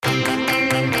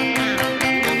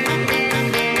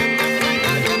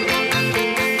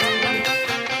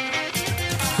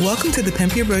Welcome to the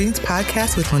Pimp Your Brilliance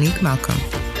podcast with Monique Malcolm,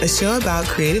 a show about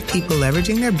creative people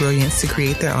leveraging their brilliance to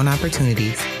create their own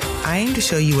opportunities. I aim to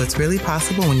show you what's really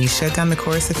possible when you shut down the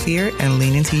chorus of fear and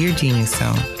lean into your genius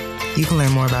zone. You can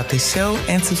learn more about this show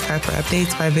and subscribe for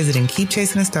updates by visiting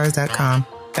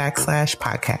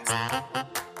keepchasingthestars.com/podcast.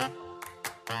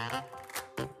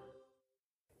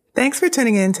 Thanks for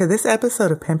tuning in to this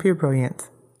episode of Pimp Your Brilliance.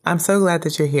 I'm so glad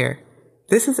that you're here.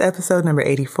 This is episode number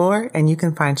 84, and you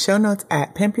can find show notes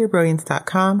at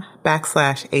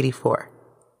pimpyourbrilliance.com/84.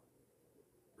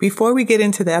 Before we get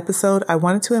into the episode, I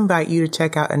wanted to invite you to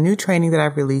check out a new training that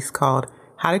I've released called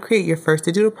How to Create Your First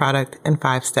Digital Product in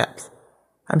 5 Steps.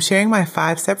 I'm sharing my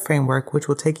 5-step framework, which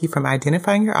will take you from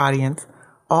identifying your audience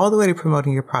all the way to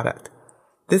promoting your product.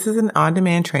 This is an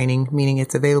on-demand training, meaning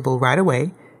it's available right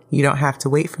away. You don't have to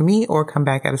wait for me or come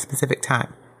back at a specific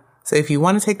time. So if you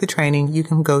want to take the training, you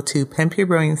can go to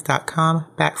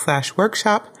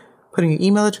pimpyourbrilliance.com/workshop, put in your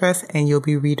email address, and you'll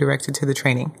be redirected to the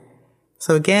training.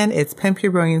 So again, it's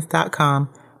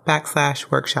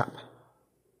pimpyourbrilliance.com/workshop.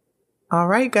 All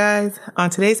right, guys. On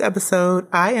today's episode,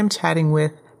 I am chatting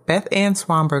with Beth Ann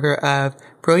Swanberger of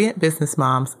Brilliant Business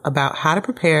Moms about how to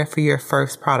prepare for your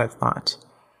first product launch.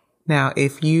 Now,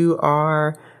 if you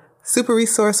are super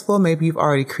resourceful, maybe you've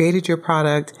already created your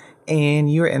product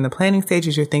and you're in the planning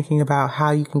stages, you're thinking about how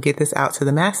you can get this out to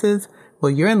the masses, well,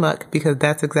 you're in luck because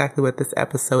that's exactly what this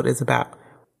episode is about.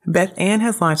 Beth Ann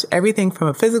has launched everything from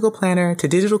a physical planner to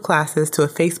digital classes to a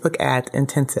Facebook ads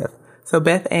intensive. So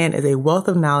Beth Ann is a wealth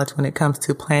of knowledge when it comes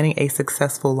to planning a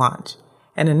successful launch.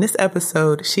 And in this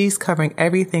episode, she's covering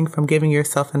everything from giving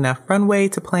yourself enough runway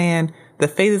to plan, the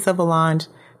phases of a launch,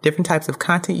 different types of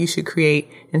content you should create,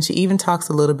 and she even talks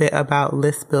a little bit about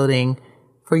list building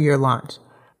for your launch.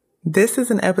 This is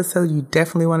an episode you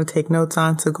definitely want to take notes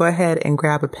on, so go ahead and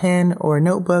grab a pen or a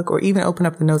notebook or even open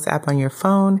up the Notes app on your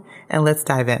phone, and let's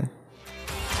dive in.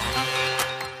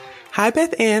 Hi,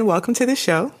 Beth Ann. Welcome to the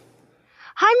show.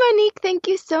 Hi, Monique. Thank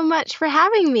you so much for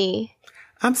having me.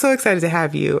 I'm so excited to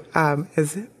have you. I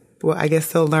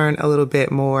guess they'll learn a little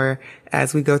bit more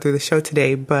as we go through the show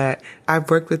today, but I've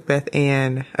worked with Beth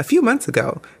Ann a few months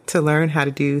ago to learn how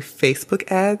to do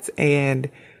Facebook ads,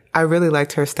 and I really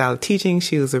liked her style of teaching.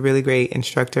 She was a really great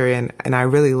instructor, and I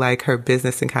really like her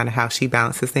business and kind of how she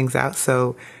balances things out.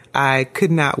 So I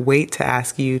could not wait to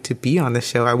ask you to be on the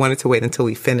show. I wanted to wait until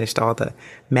we finished all the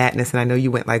madness, and I know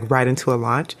you went right into a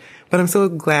launch, but I'm so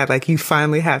glad you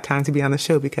finally have time to be on the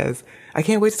show because I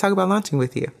can't wait to talk about launching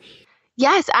with you.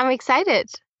 Yes, I'm excited.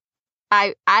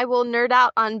 I will nerd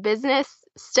out on business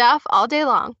stuff all day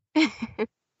long.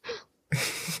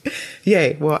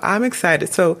 Yay. Well, I'm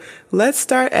excited. So let's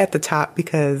start at the top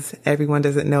because everyone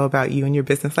doesn't know about you and your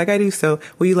business like I do. So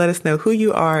will you let us know who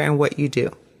you are and what you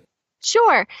do?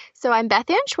 Sure. So I'm Beth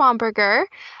Ann Swanberger.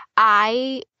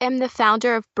 I am the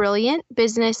founder of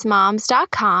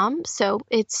BrilliantBusinessMoms.com. So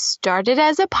it started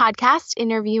as a podcast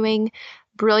interviewing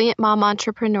brilliant mom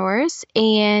entrepreneurs,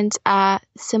 and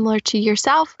similar to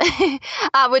yourself,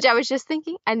 which I was just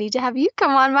thinking, I need to have you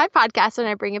come on my podcast when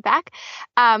I bring it back.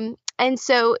 And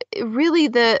so really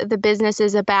the business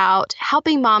is about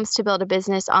helping moms to build a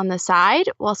business on the side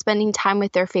while spending time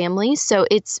with their families. So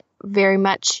it's very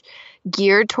much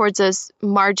geared towards those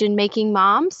margin-making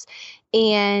moms.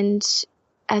 And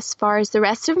as far as the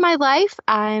rest of my life,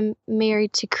 I'm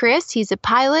married to Chris. He's a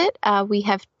pilot. We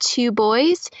have 2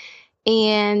 boys.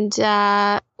 And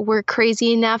we're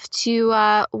crazy enough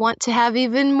to want to have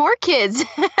even more kids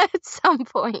at some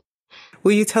point.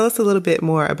 Will you tell us a little bit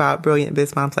more about Brilliant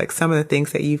Biz Moms, some of the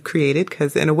things that you've created?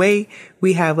 Because in a way,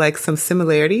 we have some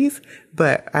similarities,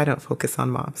 but I don't focus on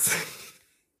moms.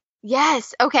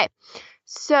 Yes. Okay.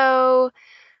 So,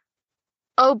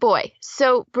 oh boy.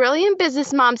 So Brilliant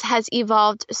Business Moms has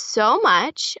evolved so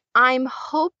much. I'm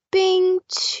hoping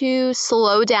to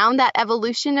slow down that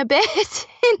evolution a bit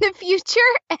in the future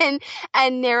and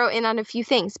narrow in on a few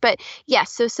things. But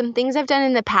yes, so some things I've done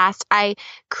in the past, I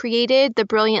created the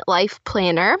Brilliant Life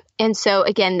Planner. And so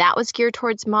again, that was geared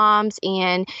towards moms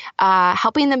and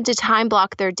helping them to time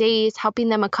block their days, helping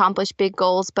them accomplish big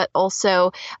goals, but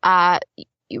also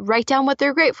write down what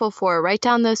they're grateful for, write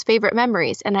down those favorite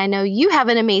memories. And I know you have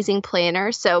an amazing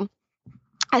planner, so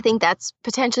I think that's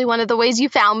potentially one of the ways you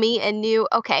found me and knew,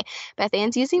 okay, Beth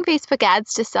Ann's using Facebook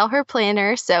ads to sell her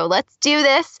planner, so let's do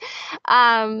this.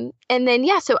 And then,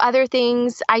 so other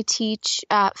things, I teach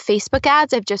Facebook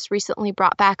ads. I've just recently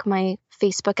brought back my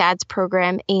Facebook ads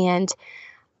program, and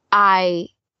I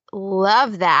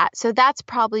love that. So that's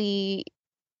probably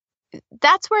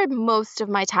that's where most of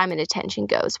my time and attention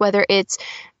goes, whether it's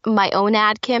my own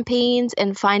ad campaigns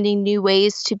and finding new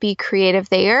ways to be creative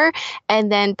there,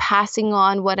 and then passing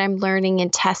on what I'm learning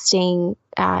and testing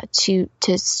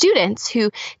to students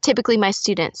who typically my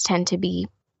students tend to be,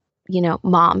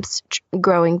 moms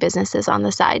growing businesses on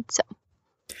the side. So.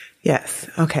 Yes.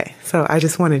 Okay. So I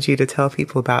just wanted you to tell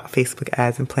people about Facebook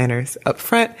ads and planners up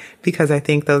front, because I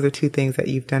think those are two things that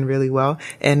you've done really well.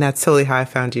 And that's totally how I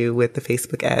found you, with the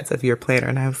Facebook ads of your planner.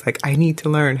 And I was like, I need to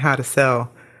learn how to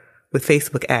sell with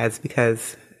Facebook ads,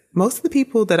 because most of the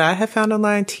people that I have found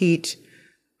online teach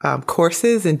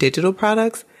courses and digital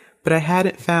products, but I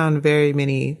hadn't found very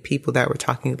many people that were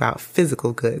talking about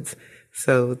physical goods.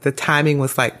 So the timing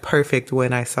was like perfect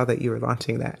when I saw that you were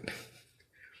launching that.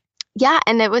 Yeah,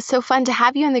 and it was so fun to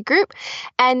have you in the group.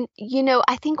 And,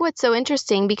 I think what's so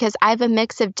interesting, because I have a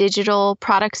mix of digital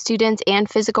product students and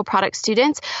physical product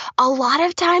students, a lot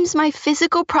of times my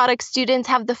physical product students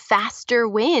have the faster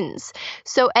wins.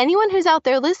 So anyone who's out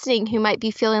there listening who might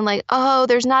be feeling like, oh,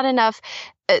 there's not enough,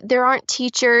 there aren't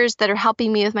teachers that are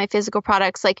helping me with my physical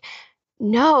products, like,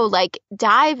 no, like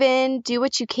dive in, do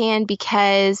what you can,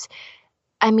 because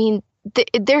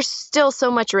there's still so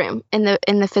much room in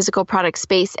the physical product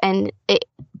space, and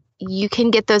you can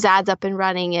get those ads up and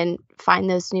running and find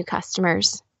those new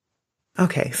customers.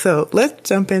 Okay, so let's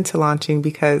jump into launching,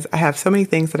 because I have so many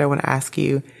things that I want to ask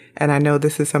you, and I know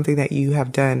this is something that you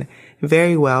have done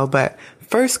very well. But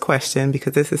first question,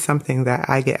 because this is something that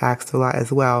I get asked a lot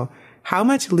as well, how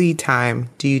much lead time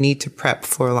do you need to prep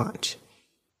for launch?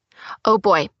 Oh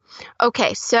boy.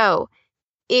 Okay, so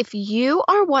if you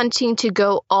are wanting to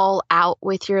go all out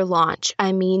with your launch,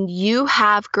 you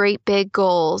have great big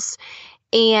goals,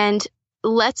 and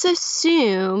let's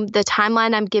assume the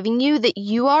timeline I'm giving you that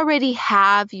you already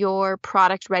have your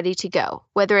product ready to go,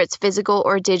 whether it's physical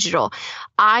or digital.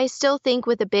 I still think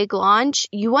with a big launch,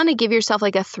 you want to give yourself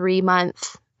like a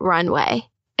 3-month runway,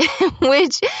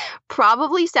 which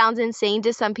probably sounds insane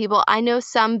to some people. I know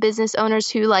some business owners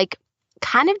who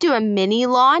kind of do a mini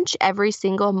launch every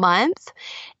single month.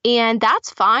 And that's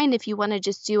fine if you want to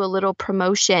just do a little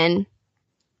promotion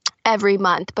every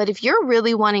month. But if you're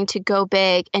really wanting to go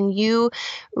big and you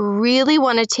really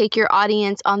want to take your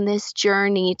audience on this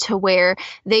journey to where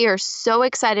they are so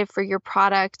excited for your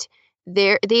product,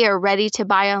 they are ready to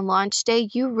buy on launch day,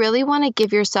 you really want to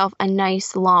give yourself a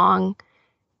nice long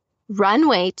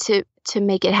runway to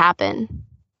make it happen.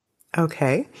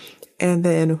 Okay. And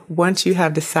then once you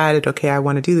have decided, okay, I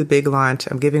want to do the big launch,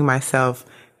 I'm giving myself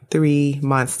 3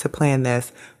 months to plan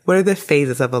this, what are the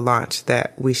phases of a launch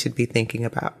that we should be thinking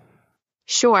about?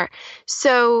 Sure.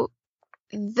 So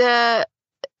the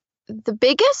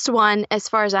biggest one, as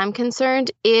far as I'm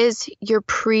concerned, is your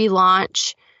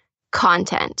pre-launch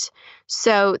content.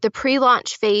 So the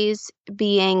pre-launch phase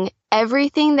being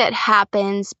everything that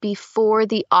happens before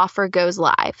the offer goes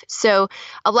live. So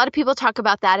a lot of people talk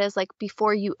about that as like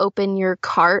before you open your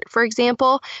cart, for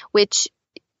example, which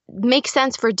makes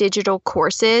sense for digital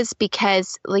courses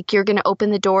because like you're going to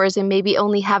open the doors and maybe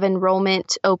only have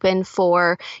enrollment open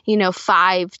for,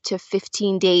 5 to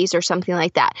 15 days or something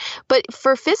like that. But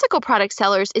for physical product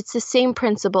sellers, it's the same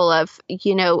principle of,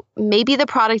 maybe the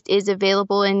product is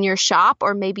available in your shop,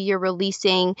 or maybe you're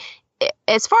releasing,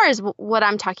 as far as what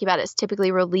I'm talking about, is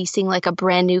typically releasing like a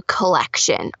brand new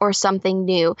collection or something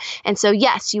new. And so,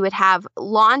 yes, you would have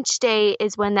launch day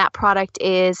is when that product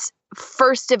is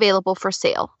first available for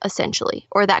sale, essentially,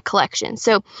 or that collection.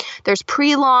 So there's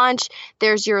pre-launch,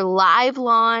 there's your live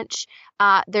launch,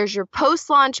 there's your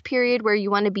post-launch period where you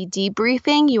want to be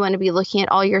debriefing, you want to be looking at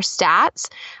all your stats.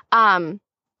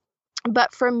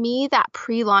 But for me, that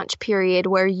pre-launch period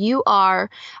where you are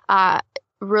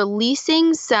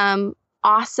releasing some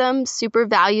awesome, super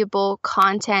valuable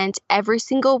content every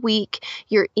single week.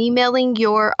 You're emailing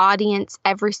your audience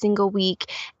every single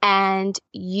week, and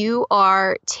you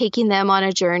are taking them on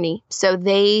a journey. So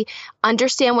they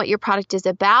understand what your product is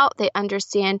about. They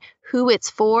understand who it's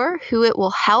for, who it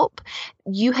will help.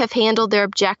 You have handled their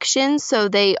objections. So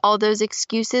all those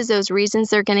excuses, those reasons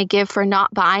they're going to give for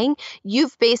not buying,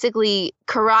 you've basically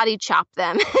karate chopped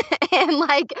them.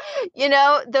 And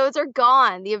those are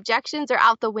gone. The objections are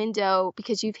out the window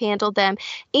because you've handled them.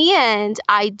 And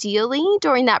ideally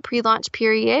during that pre-launch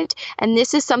period, and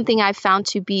this is something I've found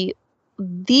to be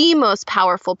the most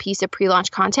powerful piece of pre-launch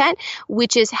content,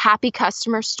 which is happy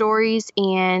customer stories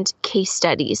and case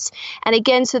studies. And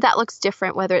again, so that looks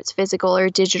different whether it's physical or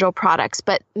digital products.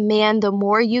 But man, the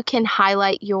more you can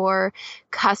highlight your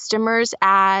customers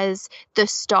as the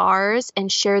stars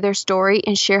and share their story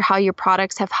and share how your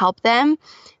products have helped them,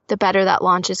 the better that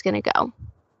launch is going to go.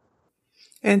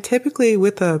 And typically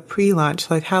with a pre-launch,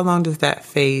 like how long does that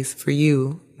phase for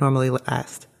you normally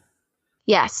last?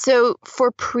 Yeah, so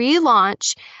for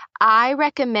pre-launch, I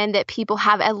recommend that people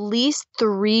have at least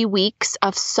 3 weeks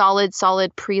of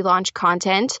solid pre-launch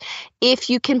content. If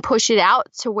you can push it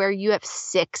out to where you have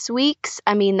 6 weeks,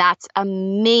 I mean, that's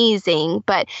amazing,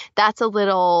 but that's a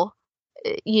little,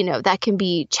 that can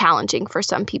be challenging for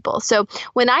some people. So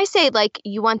when I say like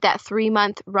you want that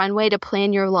 3-month runway to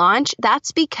plan your launch,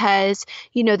 that's because,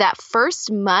 that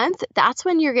first month, that's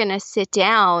when you're going to sit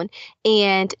down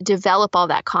and develop all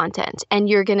that content. And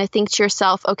you're going to think to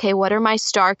yourself, okay, what are my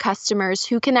star customers?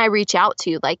 Who can I reach out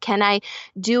to? Like, can I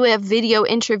do a video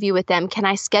interview with them? Can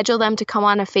I schedule them to come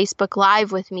on a Facebook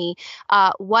Live with me?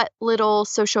 What little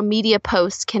social media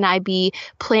posts can I be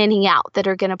planning out that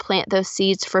are going to plant those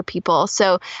seeds for people?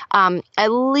 So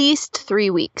at least 3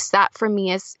 weeks. That for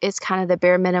me is kind of the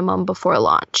bare minimum before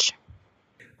launch.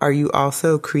 Are you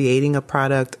also creating a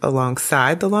product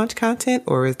alongside the launch content,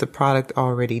 or is the product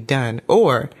already done?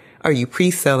 Or are you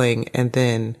pre-selling and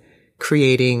then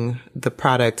creating the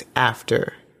product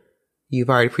after you've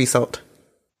already pre-sold?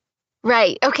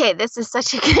 Right. Okay. This is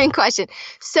such a good question.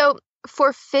 So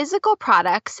for physical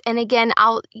products, and again,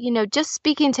 I'll, just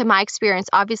speaking to my experience,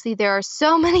 obviously there are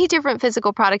so many different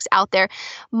physical products out there.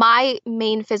 My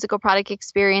main physical product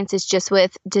experience is just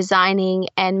with designing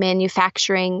and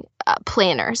manufacturing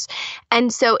planners.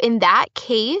 And so in that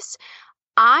case,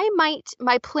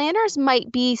 my planners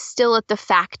might be still at the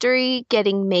factory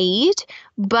getting made,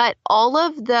 but all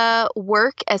of the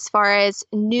work as far as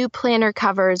new planner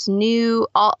covers,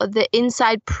 all the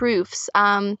inside proofs,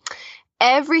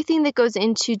 everything that goes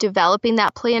into developing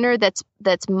that planner, that's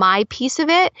my piece of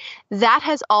it, that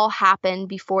has all happened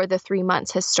before the 3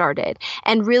 months has started.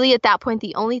 And really at that point,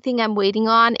 the only thing I'm waiting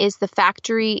on is the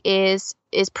factory is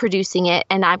producing it,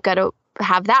 and I've got to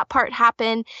have that part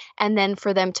happen, and then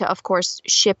for them to, of course,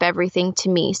 ship everything to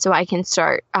me so I can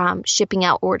start shipping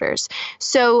out orders.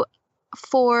 So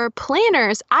for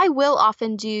planners, I will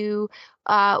often do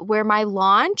where my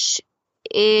launch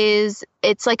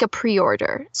it's like a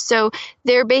pre-order. So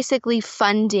they're basically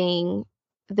funding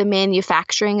the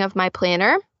manufacturing of my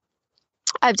planner.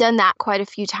 I've done that quite a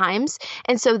few times.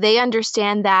 And so they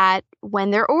understand that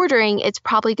when they're ordering, it's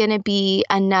probably going to be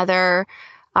another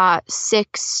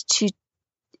 6 to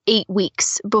 8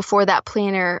 weeks before that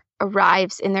planner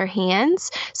arrives in their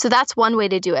hands. So that's one way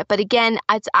to do it. But again,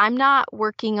 I'm not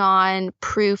working on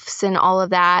proofs and all of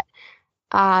that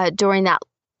during that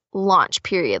launch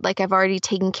period. Like I've already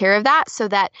taken care of that, so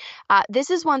that this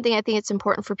is one thing I think it's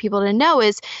important for people to know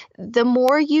is the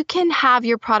more you can have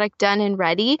your product done and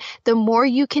ready, the more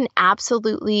you can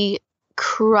absolutely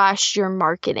crush your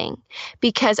marketing.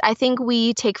 Because I think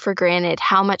we take for granted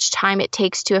how much time it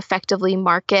takes to effectively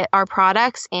market our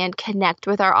products and connect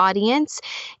with our audience.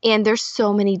 And there's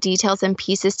so many details and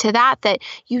pieces to that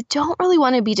you don't really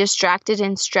want to be distracted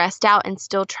and stressed out and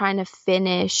still trying to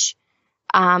finish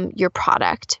your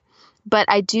product. But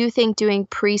I do think doing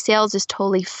pre-sales is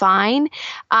totally fine.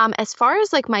 As far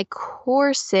as like my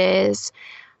courses,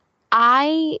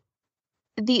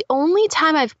 the only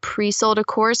time I've pre-sold a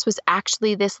course was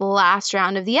actually this last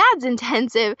round of the ads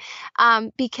intensive,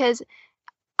 because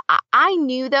I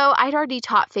knew, though, I'd already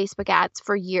taught Facebook ads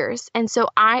for years. And so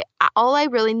all I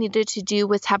really needed to do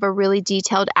was have a really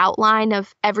detailed outline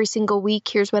of every single week.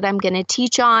 Here's what I'm going to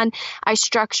teach on. I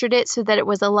structured it so that it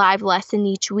was a live lesson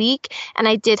each week. And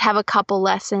I did have a couple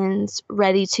lessons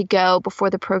ready to go before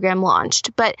the program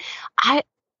launched. But I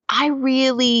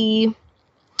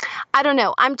don't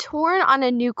know. I'm torn on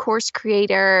a new course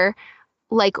creator,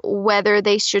 like whether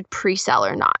they should pre-sell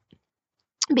or not.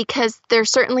 Because there's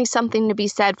certainly something to be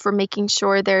said for making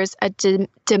sure there's a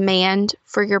demand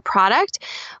for your product.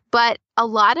 But a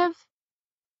lot of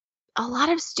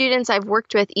students I've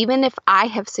worked with, even if I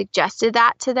have suggested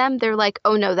that to them, they're like,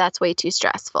 oh no, that's way too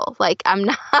stressful. Like I'm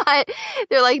not,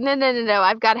 they're like, no,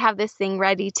 I've got to have this thing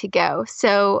ready to go.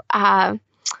 So I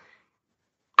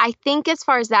think as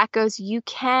far as that goes, you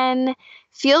can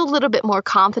feel a little bit more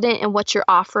confident in what you're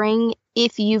offering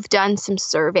if you've done some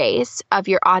surveys of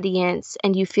your audience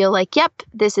and you feel like, yep,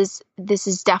 this is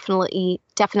definitely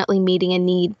meeting a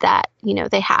need that,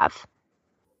 they have.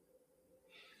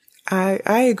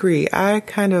 I agree. I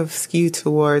kind of skew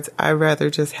towards I rather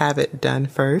just have it done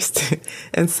first.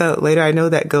 And so later, I know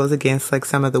that goes against like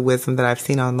some of the wisdom that I've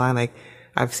seen online. Like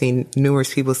I've seen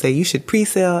numerous people say you should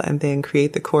pre-sale and then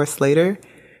create the course later.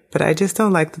 But I just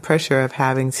don't like the pressure of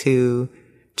having to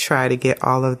try to get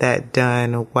all of that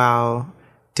done while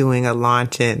doing a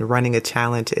launch and running a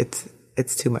challenge.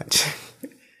 It's too much.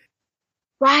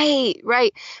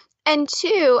 Right. And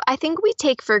two, I think we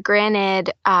take for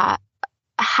granted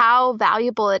how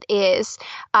valuable it is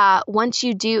once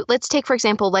you do, let's take, for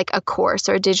example, like a course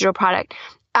or a digital product.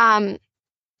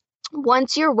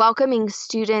 Once you're welcoming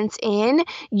students in,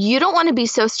 you don't want to be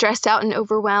so stressed out and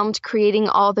overwhelmed creating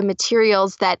all the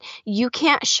materials that you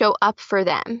can't show up for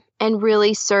them and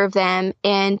really serve them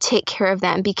and take care of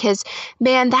them. Because,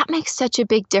 man, that makes such a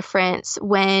big difference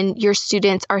when your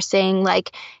students are saying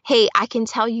like, hey, I can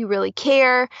tell you really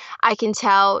care. I can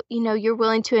tell, you're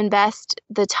willing to invest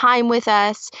the time with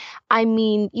us. I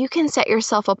mean, you can set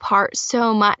yourself apart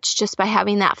so much just by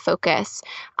having that focus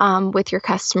with your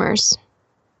customers.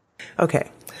 Okay,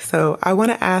 so I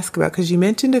want to ask about, because you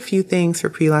mentioned a few things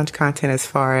for pre-launch content as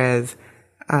far as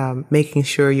making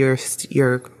sure your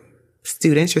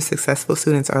students, your successful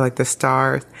students, are like the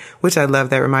stars, which I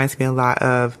love. That reminds me a lot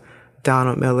of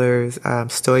Donald Miller's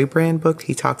Story Brand book.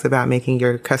 He talks about making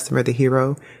your customer the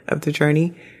hero of the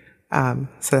journey. So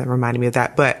that reminded me of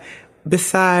that. But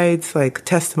besides like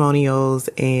testimonials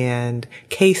and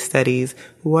case studies,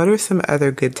 what are some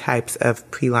other good types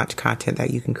of pre-launch content that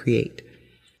you can create?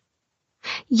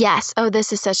 Yes. Oh,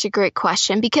 this is such a great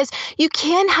question, because you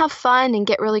can have fun and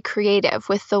get really creative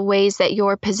with the ways that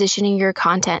you're positioning your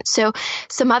content. So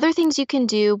some other things you can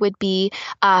do would be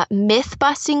myth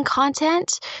busting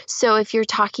content. So if you're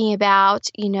talking about,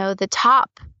 the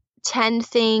top 10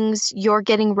 things you're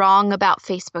getting wrong about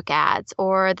Facebook ads,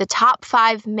 or the top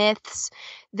 5 myths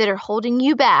that are holding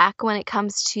you back when it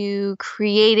comes to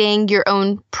creating your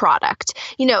own product.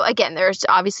 Again, there's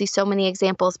obviously so many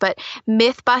examples, but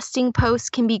myth busting posts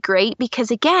can be great because,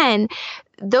 again,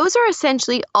 those are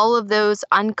essentially all of those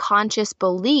unconscious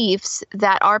beliefs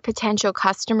that our potential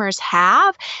customers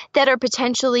have that are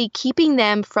potentially keeping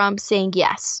them from saying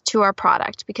yes to our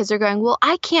product, because they're going, well,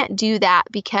 I can't do that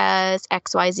because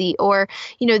XYZ, or,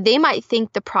 they might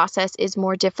think the process is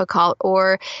more difficult,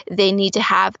 or they need to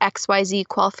have XYZ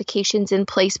qualifications in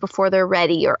place before they're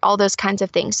ready, or all those kinds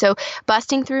of things. So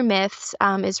busting through myths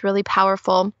is really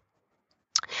powerful.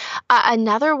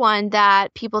 Another one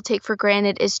that people take for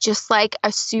granted is just like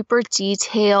a super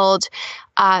detailed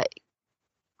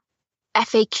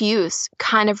FAQs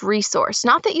kind of resource.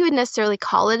 Not that you would necessarily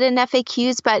call it an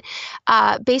FAQs, but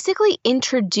basically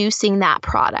introducing that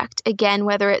product. Again,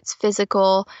 whether it's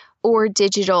physical or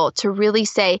digital, to really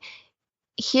say,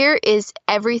 here is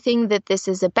everything that this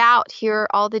is about. Here are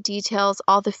all the details,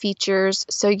 all the features.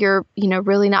 So you're,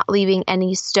 really not leaving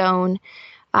any stone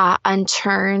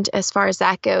unturned as far as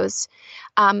that goes.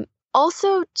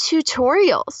 Also,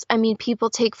 tutorials. I mean, people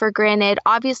take for granted.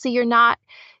 Obviously, you're not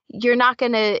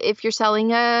going to, if you're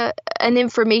selling an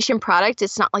information product,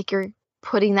 it's not like you're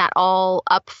putting that all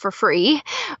up for free.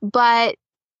 But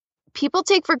people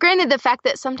take for granted the fact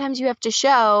that sometimes you have to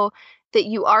show that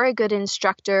you are a good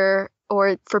instructor,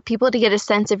 or for people to get a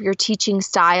sense of your teaching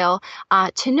style,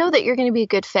 to know that you're going to be a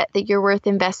good fit, that you're worth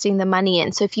investing the money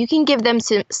in. So if you can give them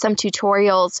some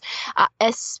tutorials,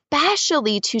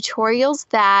 especially tutorials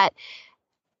that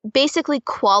basically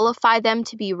qualify them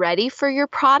to be ready for your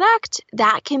product,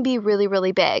 that can be really,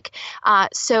 really big.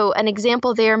 So an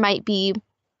example there might be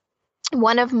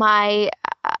one of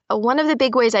the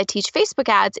big ways I teach Facebook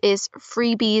ads is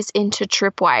freebies into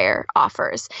Tripwire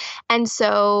offers. And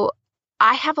so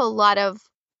I have a lot of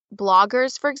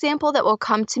bloggers, for example, that will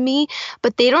come to me,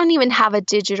 but they don't even have a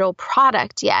digital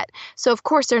product yet. So of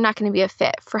course, they're not going to be a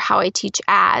fit for how I teach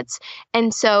ads.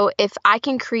 And so if I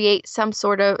can create some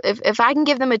sort of, if I can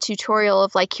give them a tutorial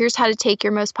of like, here's how to take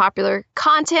your most popular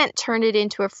content, turn it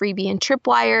into a freebie in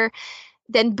Tripwire,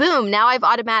 then boom, now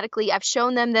I've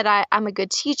shown them that I'm a good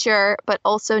teacher, but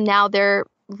also now they're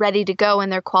ready to go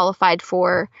and they're qualified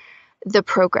for the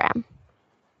program.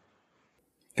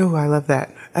 Oh, I love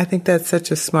that. I think that's such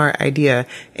a smart idea.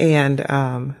 And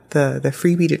the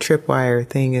freebie to Tripwire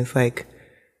thing is like,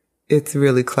 it's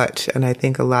really clutch. And I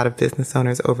think a lot of business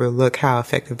owners overlook how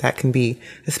effective that can be,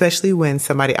 especially when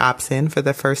somebody opts in for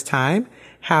the first time,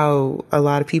 how a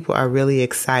lot of people are really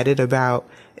excited about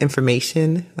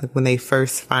information, like when they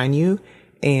first find you.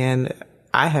 And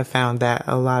I have found that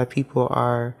a lot of people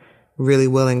are really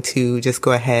willing to just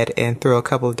go ahead and throw a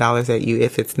couple of dollars at you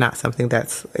if it's not something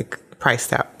that's like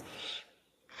priced out.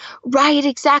 Right,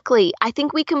 exactly. I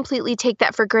think we completely take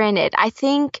that for granted. I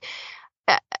think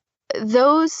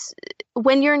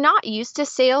when you're not used to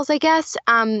sales, I guess,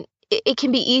 it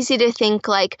can be easy to think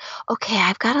like, okay,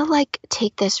 I've got to like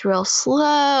take this real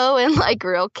slow and like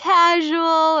real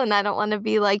casual, and I don't want to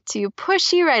be like too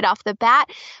pushy right off the bat.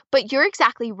 But you're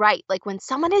exactly right. Like when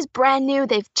someone is brand new,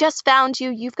 they've just found you,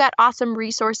 you've got awesome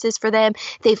resources for them,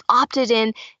 they've opted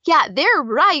in. Yeah, they're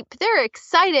ripe, they're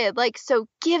excited. Like, so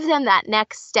give them that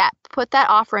next step, put that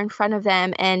offer in front of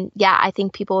them. And yeah, I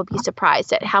think people will be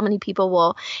surprised at how many people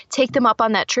will take them up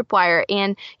on that tripwire.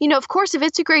 And, of course, if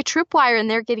it's a great tripwire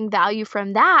and they're getting value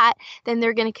from that, then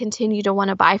they're going to continue to want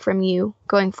to buy from you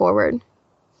going forward.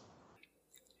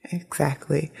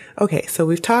 Exactly. Okay. So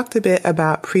we've talked a bit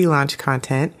about pre-launch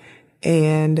content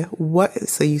and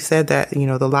so you said that,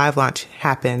 the live launch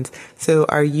happens. So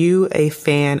are you a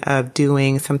fan of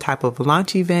doing some type of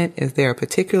launch event? Is there a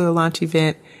particular launch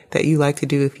event that you like to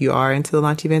do if you are into the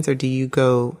launch events, or do you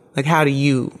go, like, how do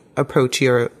you approach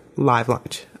your live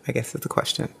launch? I guess is the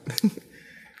question.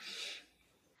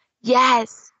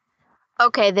 Yes.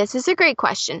 Okay. This is a great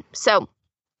question. So,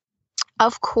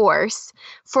 of course,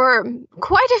 for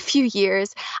quite a few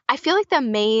years, I feel like the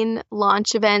main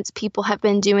launch events people have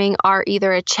been doing are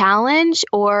either a challenge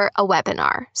or a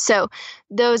webinar. So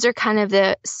those are kind of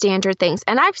the standard things.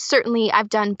 And I've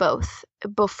done both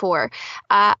before.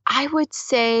 I would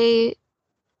say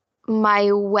my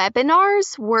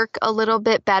webinars work a little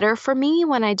bit better for me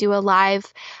when I do a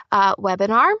live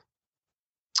webinar.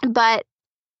 But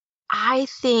I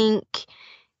think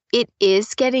it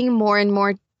is getting more and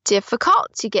more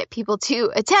difficult to get people to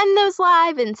attend those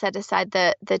live and set aside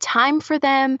the time for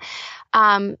them.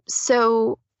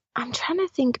 So I'm trying to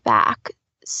think back.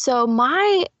 So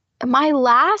my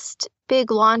last big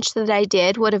launch that I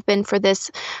did would have been for this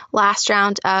last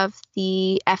round of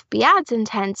the FB Ads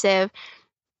Intensive.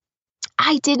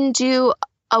 I didn't do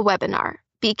a webinar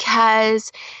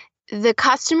because the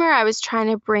customer I was trying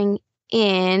to bring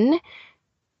in,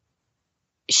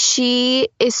 she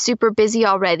is super busy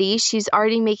already. She's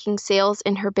already making sales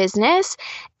in her business.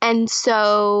 And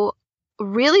so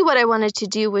really what I wanted to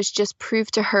do was just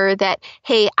prove to her that,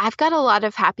 hey, I've got a lot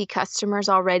of happy customers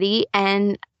already,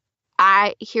 and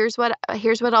here's what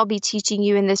I'll be teaching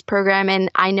you in this program, and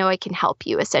I know I can help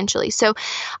you, essentially. So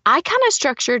I kind of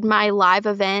structured my live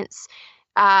events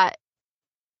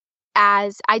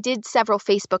as I did several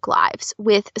Facebook Lives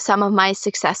with some of my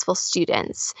successful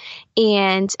students.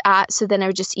 And so then I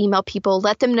would just email people,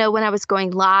 let them know when I was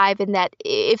going live, and that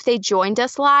if they joined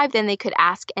us live, then they could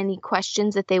ask any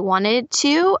questions that they wanted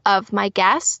to of my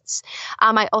guests.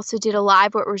 I also did a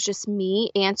live where it was just me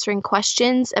answering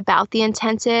questions about the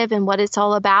intensive and what it's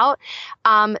all about.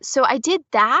 So I did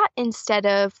that instead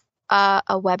of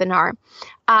a webinar.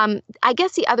 I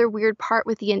guess the other weird part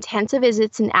with the intensive is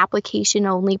it's an application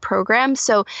only program.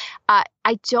 So I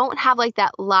don't have like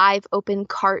that live open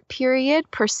cart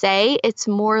period per se. It's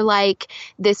more like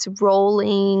this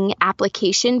rolling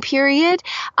application period.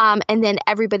 And then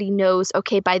everybody knows,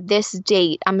 okay, by this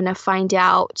date, I'm going to find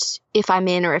out if I'm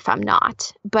in or if I'm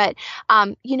not. But,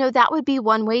 that would be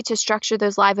one way to structure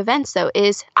those live events, though,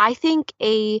 is I think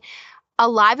a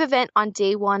live event on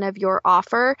day one of your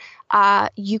offer,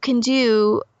 you can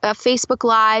do a Facebook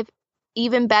Live.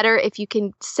 Even better if you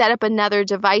can set up another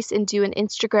device and do an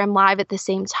Instagram Live at the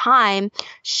same time,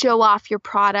 show off your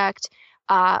product.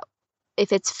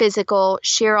 If it's physical,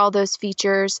 share all those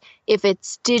features. If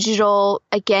it's digital,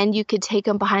 again, you could take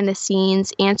them behind the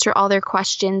scenes, answer all their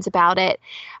questions about it.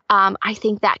 I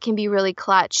think that can be really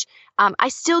clutch. I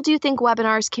still do think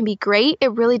webinars can be great.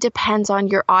 It really depends on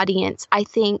your audience. I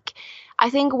think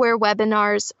where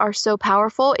webinars are so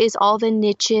powerful is all the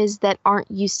niches that aren't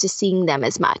used to seeing them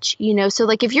as much, So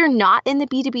like if you're not in the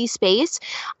B2B space,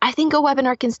 I think a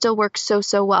webinar can still work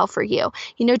so well for you.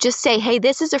 Just say, hey,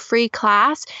 this is a free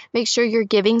class. Make sure you're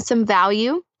giving some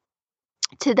value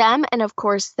to them. And of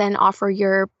course, then offer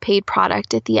your paid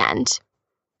product at the end.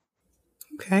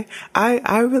 Okay.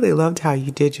 I really loved how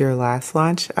you did your last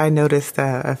launch. I noticed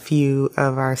a few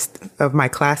of my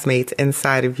classmates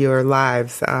inside of your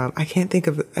lives. I think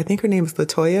her name is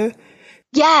Latoya.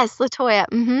 Yes, Latoya.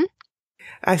 Mm-hmm.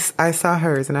 I saw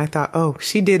hers and I thought, oh,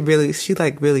 she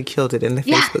really killed it in the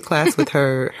Facebook class with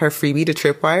her freebie to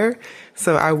Tripwire.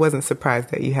 So I wasn't surprised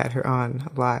that you had her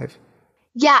on live.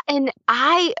 Yeah. And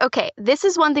this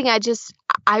is one thing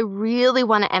I really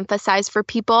want to emphasize for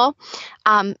people,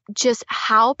 just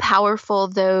how powerful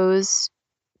those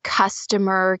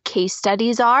customer case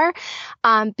studies are,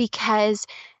 because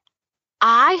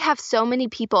I have so many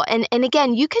people, and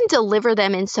again, you can deliver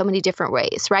them in so many different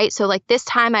ways, right? So like this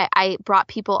time I brought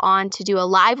people on to do a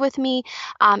live with me.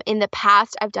 In the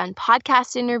past, I've done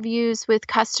podcast interviews with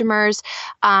customers.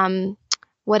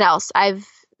 What else?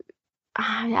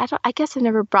 I guess I've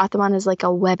never brought them on as like a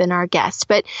webinar guest,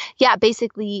 but yeah,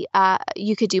 basically,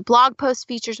 you could do blog post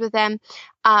features with them.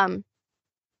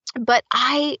 But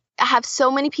I have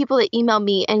so many people that email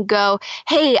me and go,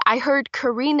 "Hey, I heard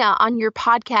Karina on your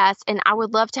podcast and I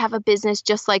would love to have a business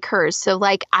just like hers. So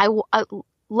like,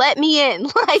 let me in.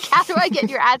 Like, how do I get in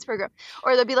your ads program?"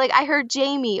 Or they'll be like, "I heard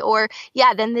Jamie." Or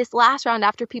yeah, then this last round,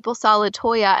 after people saw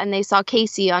LaToya and they saw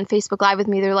Casey on Facebook Live with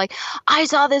me, they're like, "I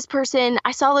saw this person.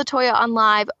 I saw LaToya on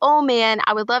live. Oh man,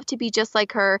 I would love to be just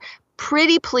like her.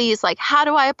 Pretty please, like, how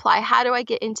do I apply? How do I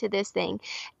get into this thing?"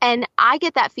 And I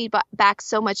get that feedback back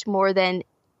so much more than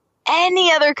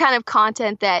any other kind of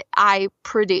content that I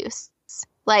produce.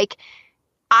 Like,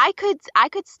 I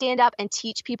could stand up and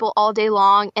teach people all day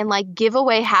long and like give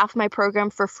away half my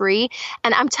program for free.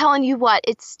 And I'm telling you what,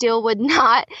 it still would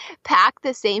not pack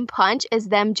the same punch as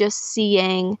them just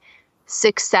seeing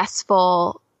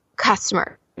successful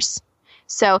customers.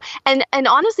 So, and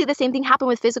honestly, the same thing happened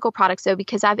with physical products though,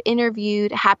 because I've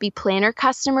interviewed Happy Planner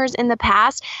customers in the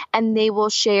past, and they will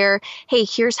share, "Hey,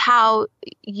 here's how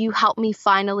you helped me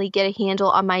finally get a handle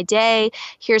on my day.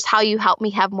 Here's how you helped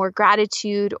me have more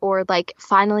gratitude or like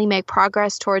finally make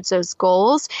progress towards those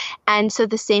goals." And so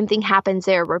the same thing happens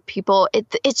there where people,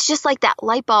 it's just like that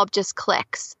light bulb just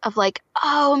clicks of like,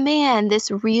 oh man,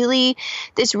 this really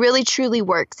truly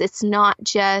works. It's not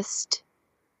just,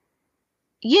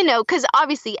 because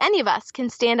obviously any of us can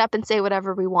stand up and say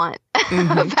whatever we want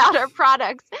about our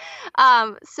products.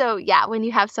 So yeah, when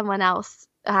you have someone else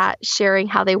sharing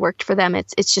how they worked for them,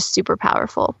 it's just super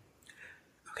powerful.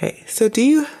 Okay. So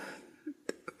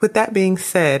with that being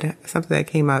said, something that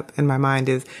came up in my mind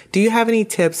is, do you have any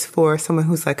tips for someone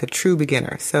who's like a true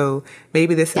beginner? So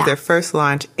maybe this is their first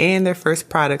launch and their first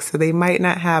product, so they might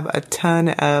not have a ton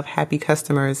of happy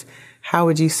customers. How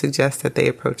would you suggest that they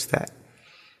approach that?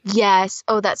 Yes.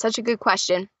 Oh, that's such a good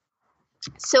question.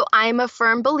 So I'm a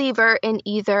firm believer in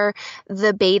either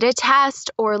the beta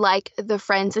test or like the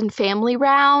friends and family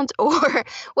round or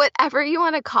whatever you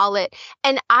want to call it.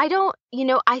 And I don't,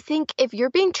 I think if you're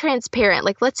being transparent,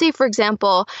 like let's say, for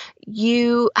example,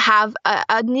 you have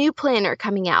a new planner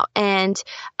coming out and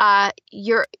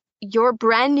you're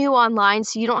brand new online,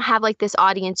 so you don't have like this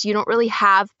audience. You don't really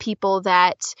have people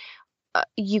that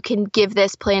you can give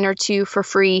this planner to for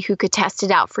free who could test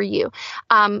it out for you.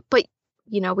 But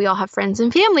we all have friends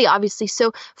and family, obviously.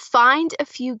 So find a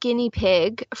few guinea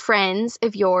pig friends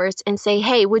of yours and say,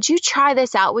 "Hey, would you try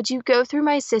this out? Would you go through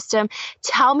my system?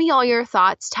 Tell me all your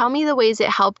thoughts. Tell me the ways it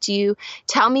helped you.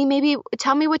 Tell me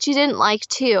what you didn't like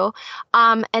too."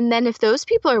 And then if those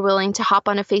people are willing to hop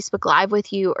on a Facebook Live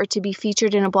with you or to be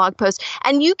featured in a blog post,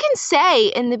 and you can say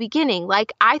in the beginning,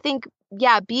 like, I think,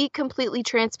 be completely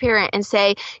transparent and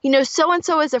say,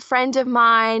 so-and-so is a friend of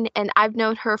mine and I've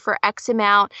known her for X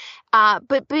amount.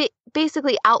 But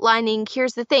basically outlining,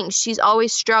 here's the thing. She's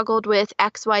always struggled with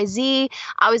XYZ.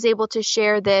 I was able to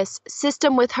share this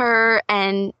system with her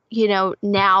and,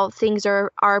 now things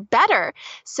are better.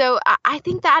 So I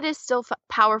think that is still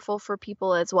powerful for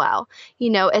people as well.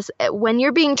 As when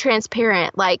you're being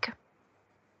transparent, like,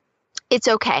 it's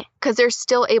okay because they're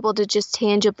still able to just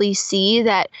tangibly see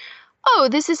that, oh,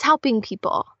 this is helping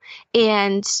people.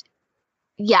 And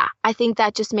yeah, I think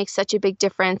that just makes such a big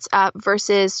difference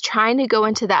versus trying to go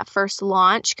into that first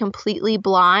launch completely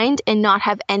blind and not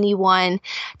have anyone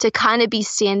to kind of be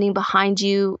standing behind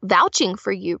you, vouching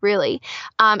for you, really.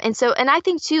 And I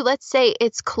think too, let's say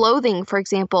it's clothing, for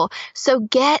example. So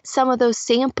get some of those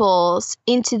samples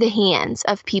into the hands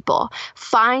of people.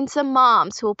 Find some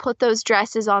moms who will put those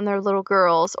dresses on their little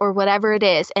girls or whatever it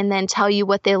is, and then tell you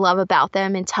what they love about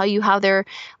them and tell you how they're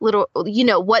little,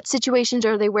 what situations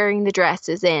are they wearing the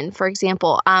dresses in, for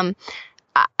example.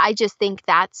 I just think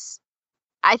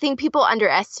I think people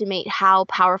underestimate how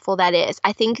powerful that is.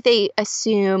 I think they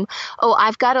assume, oh,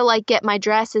 I've got to like get my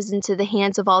dresses into the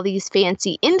hands of all these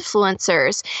fancy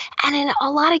influencers. And in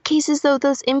a lot of cases, though,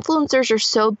 those influencers are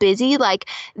so busy, like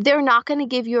they're not going to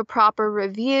give you a proper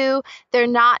review. They're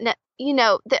not,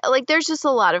 like there's just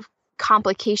a lot of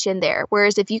complication there.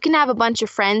 Whereas if you can have a bunch of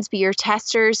friends be your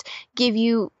testers, give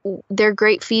you their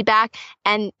great feedback,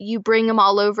 and you bring them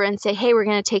all over and say, "Hey, we're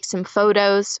going to take some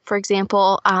photos," for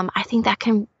example, I think that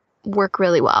can work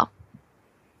really well.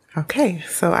 Okay.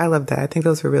 So I love that. I think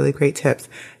those were really great tips.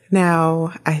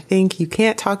 Now, I think you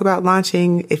can't talk about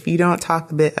launching if you don't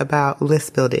talk a bit about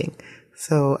list building.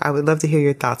 So I would love to hear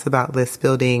your thoughts about list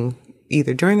building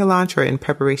either during a launch or in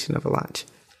preparation of a launch.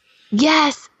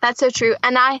 Yes, that's so true.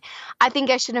 And I think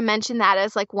I should have mentioned that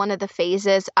as like one of the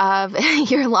phases of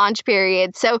your launch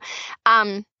period. So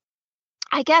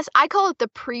I guess I call it the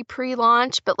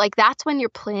pre-launch, but like that's when you're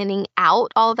planning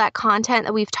out all of that content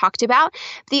that we've talked about.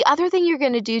 The other thing you're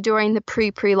going to do during the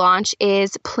pre-launch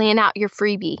is plan out your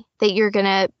freebie that you're going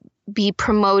to be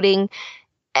promoting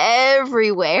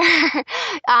everywhere.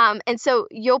 And so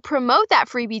you'll promote that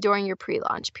freebie during your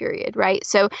pre-launch period, right?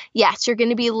 So yes, you're going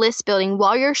to be list building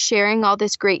while you're sharing all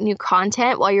this great new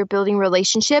content, while you're building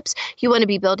relationships. You want to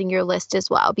be building your list as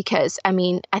well, because I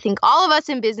mean, I think all of us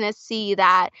in business see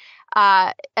that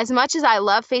as much as I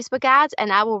love Facebook ads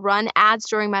and I will run ads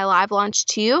during my live launch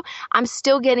too, I'm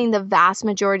still getting the vast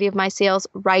majority of my sales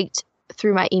right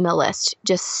through my email list,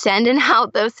 just sending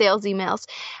out those sales emails.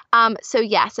 So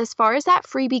yes, as far as that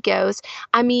freebie goes,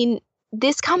 I mean,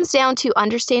 this comes down to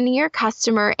understanding your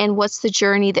customer and what's the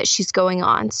journey that she's going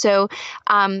on. So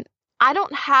I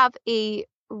don't have a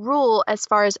rule as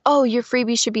far as, oh, your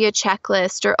freebie should be a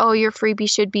checklist, or, oh, your freebie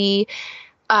should be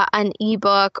an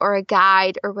ebook or a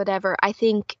guide or whatever. I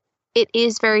think it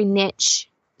is very niche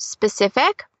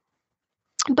specific,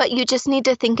 but you just need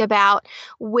to think about,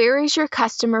 where is your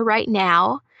customer right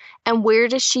now and where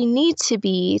does she need to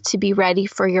be ready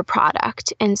for your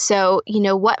product? And so,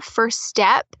 what first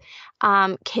step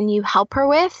can you help her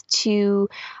with to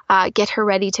get her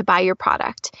ready to buy your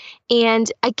product?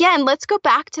 And again, let's go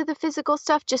back to the physical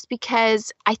stuff, just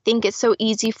because I think it's so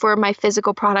easy for my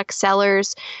physical product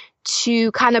sellers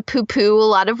to kind of poo-poo a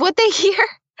lot of what they hear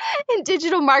in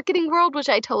digital marketing world, which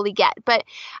I totally get. But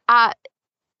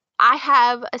I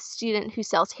have a student who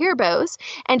sells hair bows,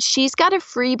 and she's got a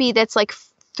freebie that's like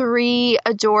 3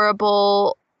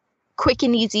 adorable, quick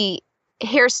and easy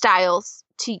hairstyles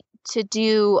to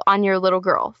do on your little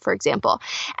girl, for example.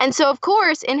 And so, of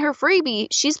course, in her freebie,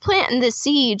 she's planting the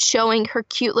seed showing her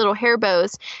cute little hair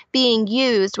bows being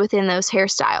used within those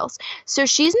hairstyles. So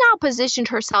she's now positioned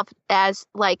herself as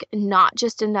like not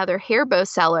just another hair bow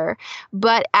seller,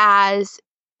 but as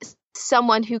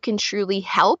someone who can truly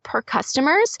help her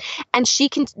customers. And she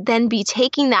can then be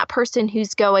taking that person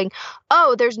who's going,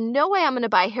 oh, there's no way I'm going to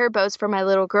buy hair bows for my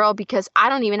little girl because I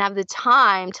don't even have the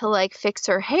time to like fix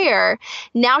her hair.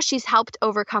 Now she's helped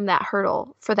overcome that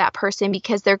hurdle for that person,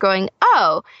 because they're going,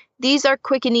 oh, these are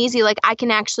quick and easy. Like, I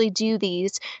can actually do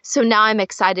these. So now I'm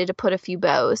excited to put a few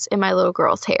bows in my little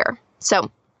girl's hair. So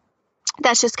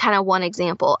that's just kind of one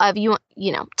example of you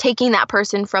taking that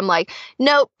person from like,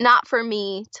 nope, not for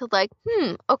me, to like,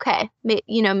 okay,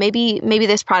 maybe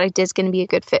this product is going to be a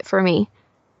good fit for me.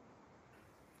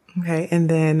 Okay. And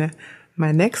then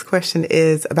my next question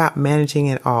is about managing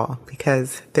it all,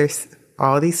 because there's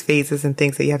all these phases and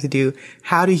things that you have to do.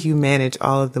 How do you manage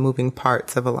all of the moving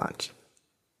parts of a launch?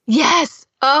 Yes.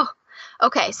 Oh,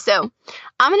 okay. So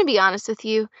I'm going to be honest with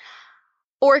you.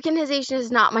 Organization is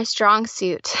not my strong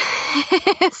suit.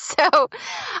 So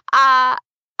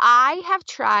I have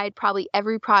tried probably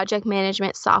every project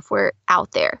management software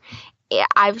out there.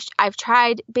 I've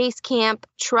tried Basecamp,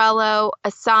 Trello,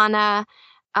 Asana,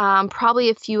 probably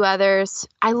a few others.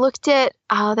 I looked at,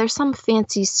 there's some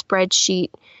fancy spreadsheet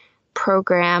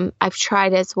program I've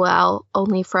tried as well,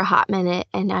 only for a hot minute,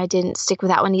 and I didn't stick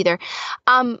with that one either.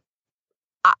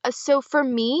 So for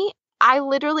me, I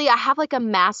have like a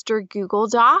master Google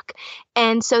Doc.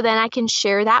 And so then I can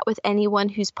share that with anyone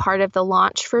who's part of the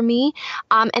launch for me.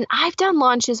 And I've done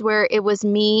launches where it was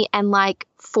me and like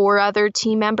 4 other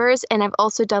team members. And I've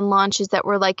also done launches that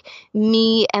were like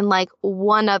me and like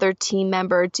 1 other team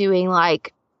member doing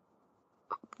like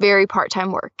very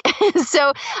part-time work.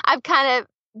 So I've kind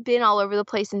of been all over the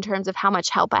place in terms of how much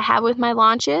help I have with my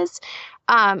launches.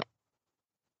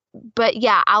 But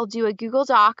yeah, I'll do a Google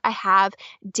Doc. I have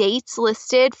dates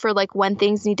listed for like when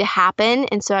things need to happen.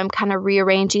 And so I'm kind of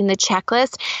rearranging the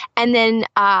checklist. And then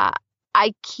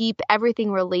I keep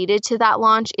everything related to that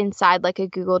launch inside like a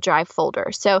Google Drive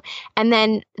folder. So, and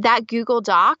then that Google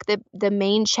Doc, the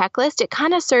main checklist, it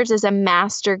kind of serves as a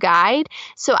master guide.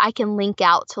 So I can link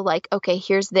out to like, okay,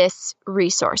 here's this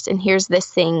resource and here's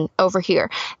this thing over here.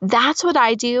 That's what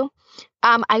I do.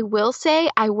 I will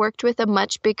say I worked with a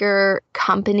much bigger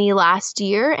company last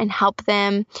year and helped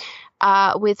them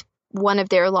with one of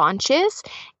their launches.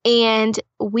 And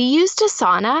we used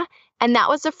Asana. And that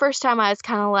was the first time I was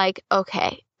kind of like,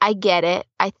 okay, I get it.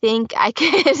 I think I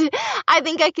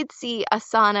could see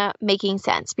Asana making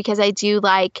sense, because I do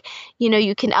like,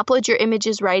 you can upload your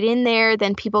images right in there.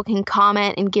 Then people can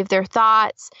comment and give their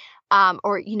thoughts,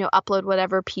 or, upload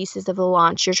whatever pieces of the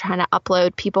launch you're trying to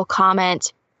upload. People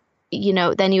comment.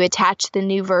 Then you attach the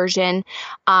new version,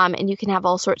 and you can have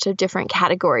all sorts of different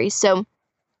categories. So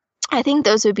I think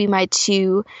those would be my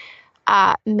 2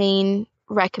 main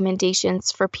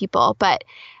recommendations for people. But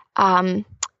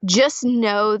just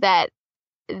know that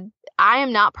I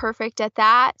am not perfect at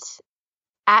that.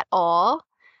 at all.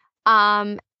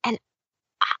 And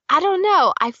I don't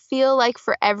know. I feel like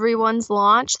for everyone's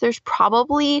launch, there's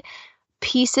probably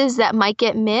pieces that might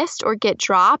get missed or get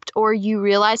dropped, or you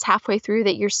realize halfway through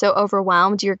that you're so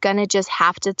overwhelmed, you're going to just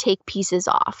have to take pieces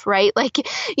off, right? Like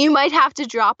you might have to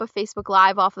drop a Facebook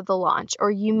Live off of the launch,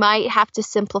 or you might have to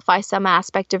simplify some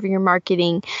aspect of your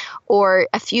marketing, or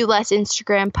a few less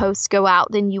Instagram posts go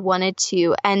out than you wanted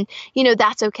to. And,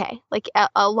 that's okay. Like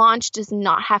a launch does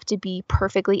not have to be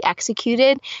perfectly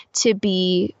executed to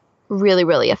be really,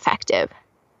 really effective.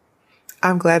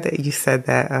 I'm glad that you said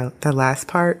that, the last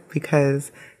part,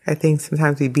 because I think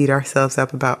sometimes we beat ourselves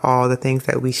up about all the things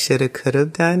that we should have, could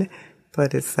have done.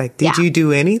 But it's like, did you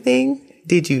do anything?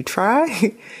 Did you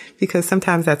try? Because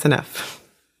sometimes that's enough.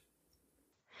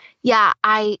 Yeah,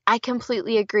 I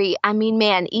completely agree. I mean,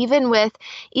 man, even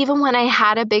when I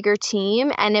had a bigger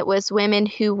team and it was women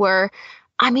who were,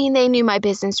 they knew my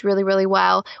business really, really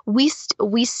well. We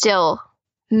still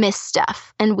miss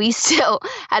stuff, and we still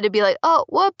had to be like, oh,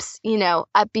 whoops,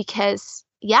 because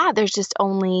there's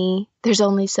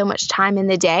only so much time in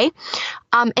the day.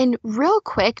 And real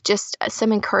quick, just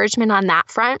some encouragement on that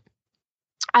front.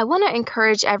 I want to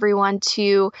encourage everyone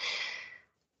to,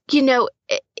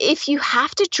 if you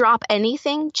have to drop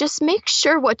anything, just make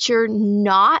sure what you're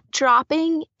not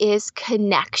dropping is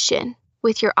connection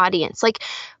with your audience. Like,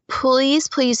 please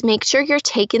make sure you're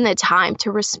taking the time to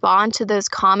respond to those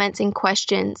comments and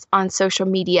questions on social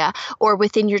media or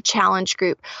within your challenge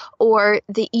group or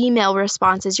the email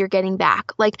responses you're getting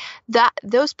back. Like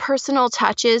those personal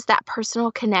touches, that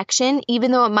personal connection,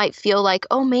 even though it might feel like,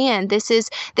 oh man, this is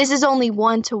only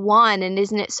one-to-one, and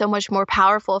isn't it so much more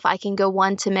powerful if I can go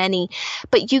one-to-many?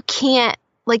 But you can't,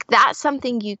 like, that's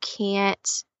something you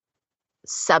can't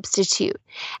substitute.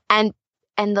 And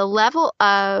the level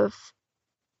of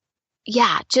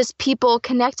just people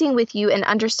connecting with you and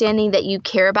understanding that you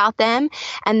care about them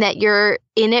and that you're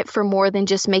in it for more than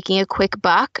just making a quick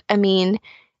buck.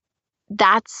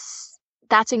 That's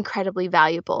incredibly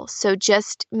valuable. So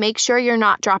just make sure you're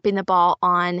not dropping the ball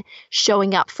on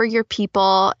showing up for your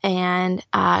people and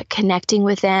connecting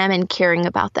with them and caring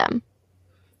about them.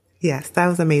 Yes, that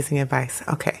was amazing advice.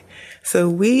 Okay, so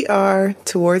we are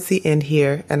towards the end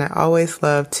here, and I always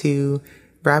love to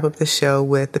wrap up the show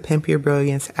with the Pimp Your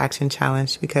Brilliance Action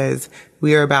Challenge, because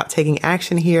we are about taking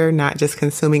action here, not just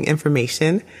consuming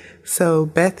information. So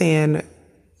Beth Ann,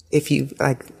 if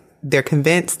they're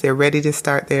convinced, they're ready to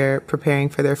start preparing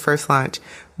for their first launch,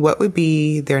 what would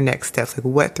be their next steps? Like,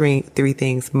 what three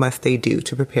things must they do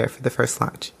to prepare for the first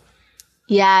launch?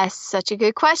 Yes, such a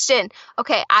good question.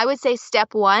 Okay, I would say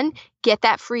step 1, get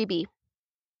that freebie.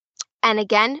 And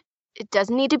again, it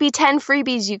doesn't need to be 10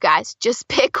 freebies, you guys. Just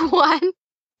pick one.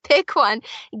 Pick one,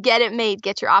 get it made,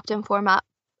 get your opt-in form up.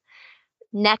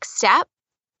 Next step,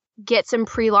 get some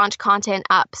pre-launch content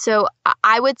up. So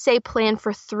I would say plan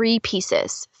for 3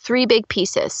 big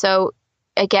pieces. So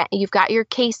again, you've got your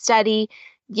case study,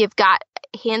 you've got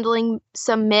handling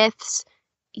some myths,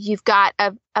 you've got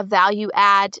a value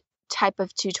add type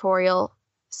of tutorial,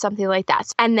 something like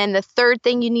that. And then the third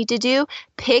thing you need to do,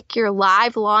 pick your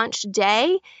live launch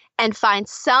day and find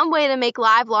some way to make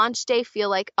live launch day feel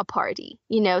like a party,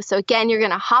 So again, you're going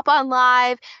to hop on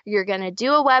live, you're going to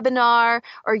do a webinar,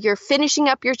 or you're finishing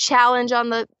up your challenge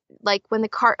on when the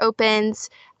cart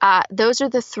opens. Those are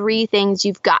the 3 things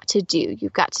you've got to do.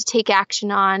 You've got to take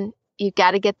action on, you've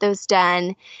got to get those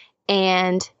done.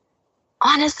 And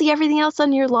honestly, everything else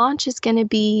on your launch is going to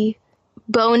be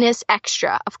bonus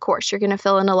extra. Of course, you're going to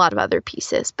fill in a lot of other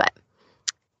pieces, but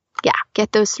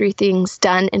get those 3 things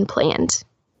done and planned.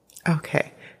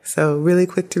 Okay, so really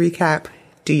quick to recap,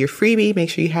 do your freebie,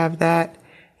 make sure you have that.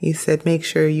 You said make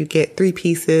sure you get 3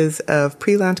 pieces of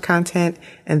pre-launch content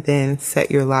and then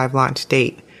set your live launch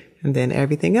date. And then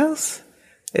everything else,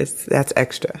 that's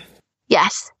extra.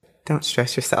 Yes. Don't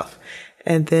stress yourself.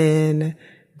 And then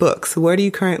books. What are you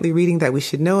currently reading that we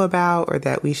should know about or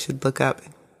that we should look up?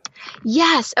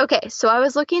 Yes. Okay, so I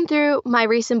was looking through my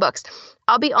recent books.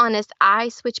 I'll be honest, I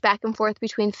switch back and forth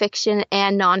between fiction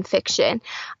and nonfiction.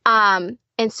 And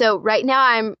so right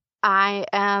now I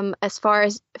am, as far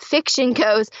as fiction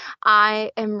goes,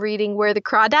 I am reading Where the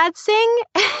Crawdads Sing.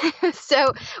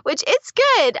 So, which it's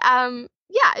good.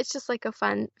 It's just like a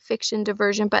fun fiction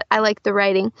diversion, but I like the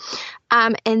writing.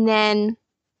 And then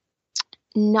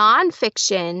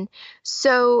nonfiction.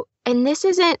 So, and this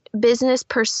isn't business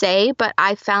per se, but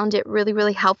I found it really,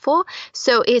 really helpful.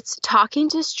 So it's Talking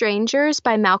to Strangers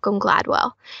by Malcolm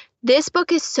Gladwell. This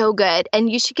book is so good,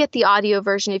 and you should get the audio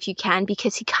version if you can,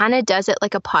 because he kind of does it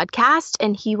like a podcast,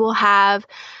 and he will have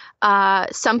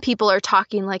some people are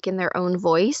talking like in their own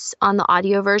voice on the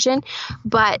audio version.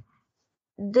 But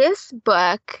this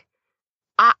book,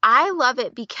 I love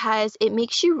it because it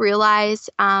makes you realize,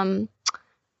 this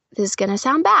is going to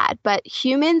sound bad, but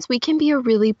humans, we can be a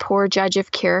really poor judge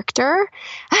of character.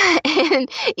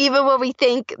 And even when we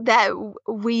think that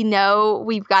we know,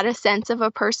 we've got a sense of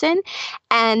a person.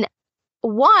 And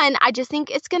one, I just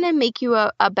think it's going to make you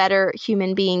a better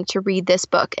human being to read this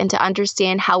book and to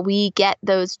understand how we get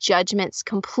those judgments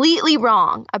completely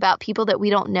wrong about people that we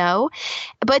don't know.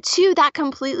 But two, that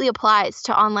completely applies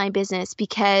to online business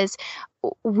because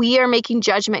we are making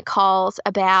judgment calls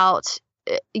about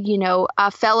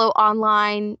a fellow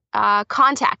online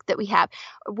contact that we have.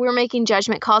 We're making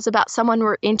judgment calls about someone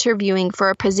we're interviewing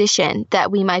for a position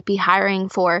that we might be hiring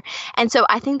for. And so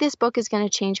I think this book is going to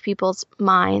change people's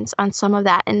minds on some of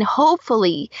that and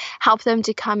hopefully help them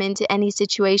to come into any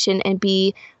situation and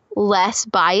be less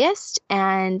biased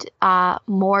and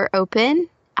more open.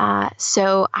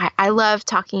 So I love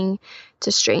talking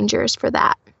to strangers for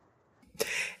that.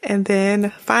 And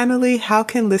then finally, how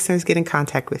can listeners get in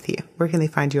contact with you? Where can they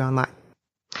find you online?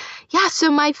 Yeah, so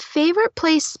my favorite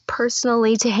place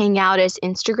personally to hang out is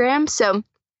Instagram. So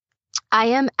I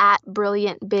am at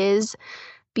Brilliant Biz,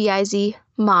 B-I-Z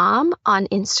Mom on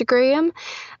Instagram.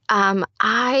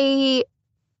 I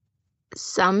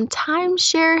sometimes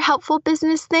share helpful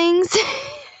business things.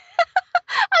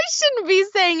 I shouldn't be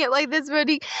saying it like this,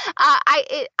 Monique.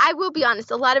 I will be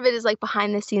honest. A lot of it is like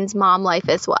behind the scenes mom life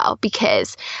as well,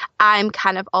 because I'm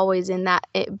kind of always in that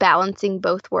balancing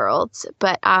both worlds.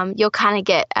 But you'll kind of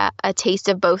get a taste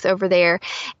of both over there,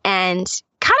 and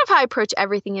kind of how I approach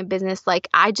everything in business. Like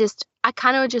I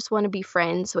kind of just want to be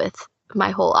friends with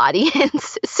my whole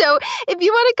audience. So if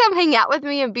you want to come hang out with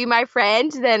me and be my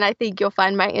friend, then I think you'll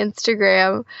find my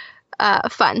Instagram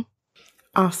fun.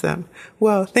 Awesome.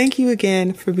 Well, thank you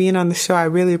again for being on the show. I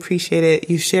really appreciate it.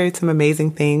 You shared some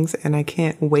amazing things, and I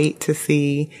can't wait to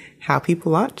see how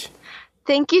people launch.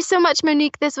 Thank you so much,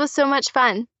 Monique. This was so much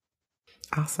fun.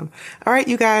 Awesome. All right,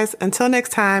 you guys, until next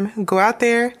time, go out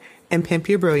there and pimp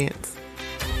your brilliance.